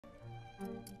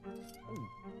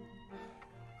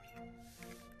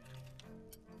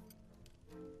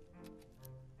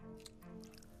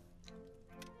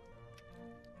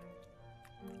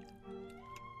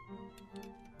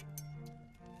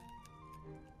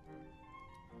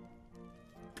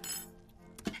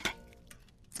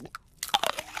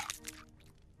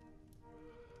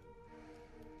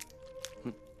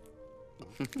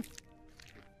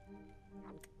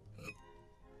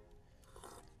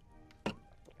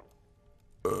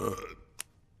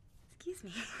Excuse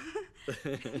me.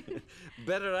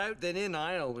 Better out than in,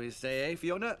 I always say, eh,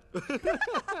 Fiona?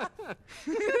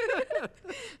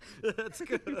 That's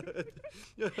good.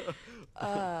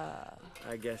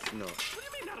 I guess not. What do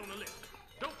you mean not on the list?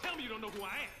 Don't tell me you don't know who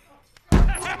I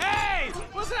am. Hey!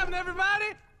 What's happening,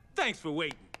 everybody? Thanks for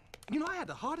waiting. You know, I had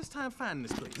the hardest time finding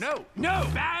this place. No, no!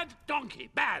 Bad donkey,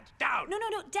 bad, down! No,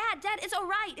 Dad, it's all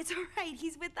right. It's all right.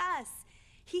 He's with us.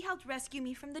 He helped rescue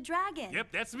me from the dragon.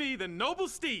 Yep, that's me, the noble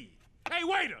steed. Hey,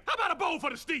 waiter, how about a bowl for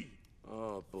the steed?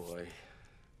 Oh, boy.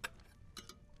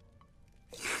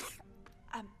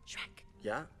 Shrek.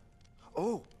 Yeah?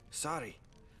 Oh, sorry.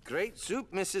 Great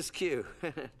soup, Mrs. Q.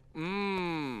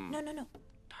 No, darling.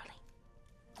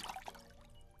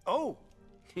 Oh!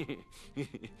 Yeah.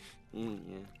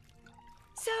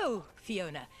 So,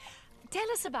 Fiona,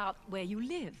 tell us about where you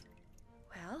live.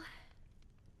 Well,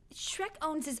 Shrek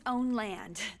owns his own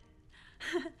land.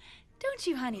 Don't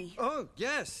you, honey? Oh,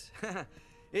 yes.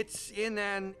 It's in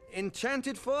an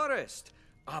enchanted forest,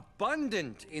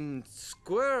 abundant in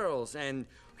squirrels and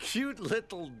cute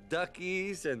little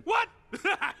duckies and... What?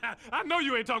 I know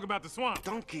you ain't talking about the swamp.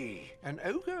 Donkey. An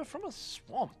ogre from a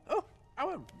swamp. Oh,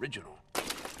 how original.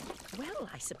 Well,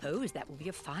 I suppose that would be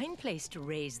a fine place to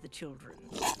raise the children.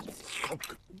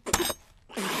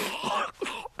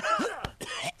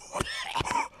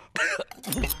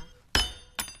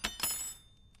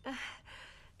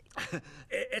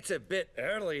 It's a bit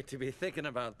early to be thinking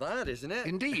about that, isn't it?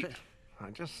 Indeed. I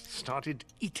just started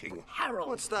eating. Harold!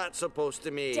 What's that supposed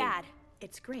to mean? Dad,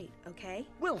 it's great, okay?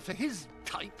 Well, for his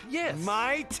type, yes.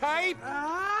 My type?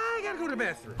 I gotta go to the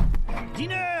bathroom.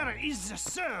 Dinner is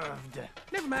served.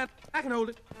 Never mind, I can hold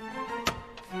it.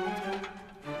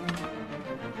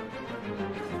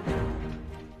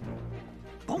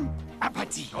 Bon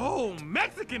appetit. Oh,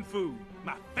 Mexican food,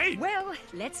 my favorite. Well,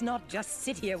 let's not just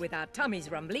sit here with our tummies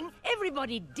rumbling.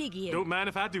 Everybody dig in. Don't mind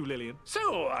if I do, Lillian.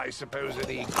 So, I suppose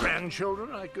any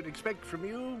grandchildren I could expect from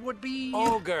you would be...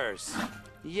 Ogres.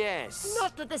 Yes.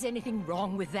 Not that there's anything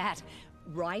wrong with that.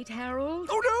 Right, Harold?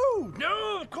 Oh,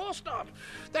 no, of course not.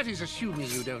 That is assuming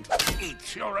you don't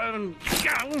eat your own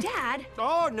young. Dad!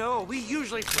 Oh, no. We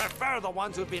usually prefer the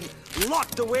ones who've been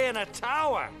locked away in a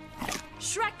tower.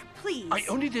 Shrek, please. I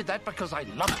only did that because I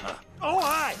love her. Oh,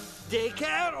 aye.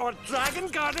 Daycare or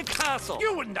dragon-guarded castle?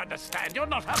 You wouldn't understand. You're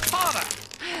not her father.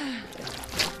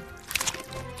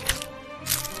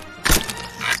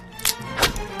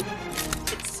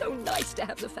 It's so nice to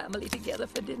have the family together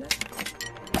for dinner.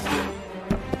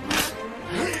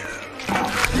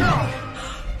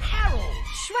 Harold!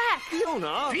 Shrek!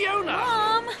 Fiona! Fiona!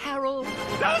 Mom! Harold!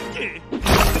 Donkey!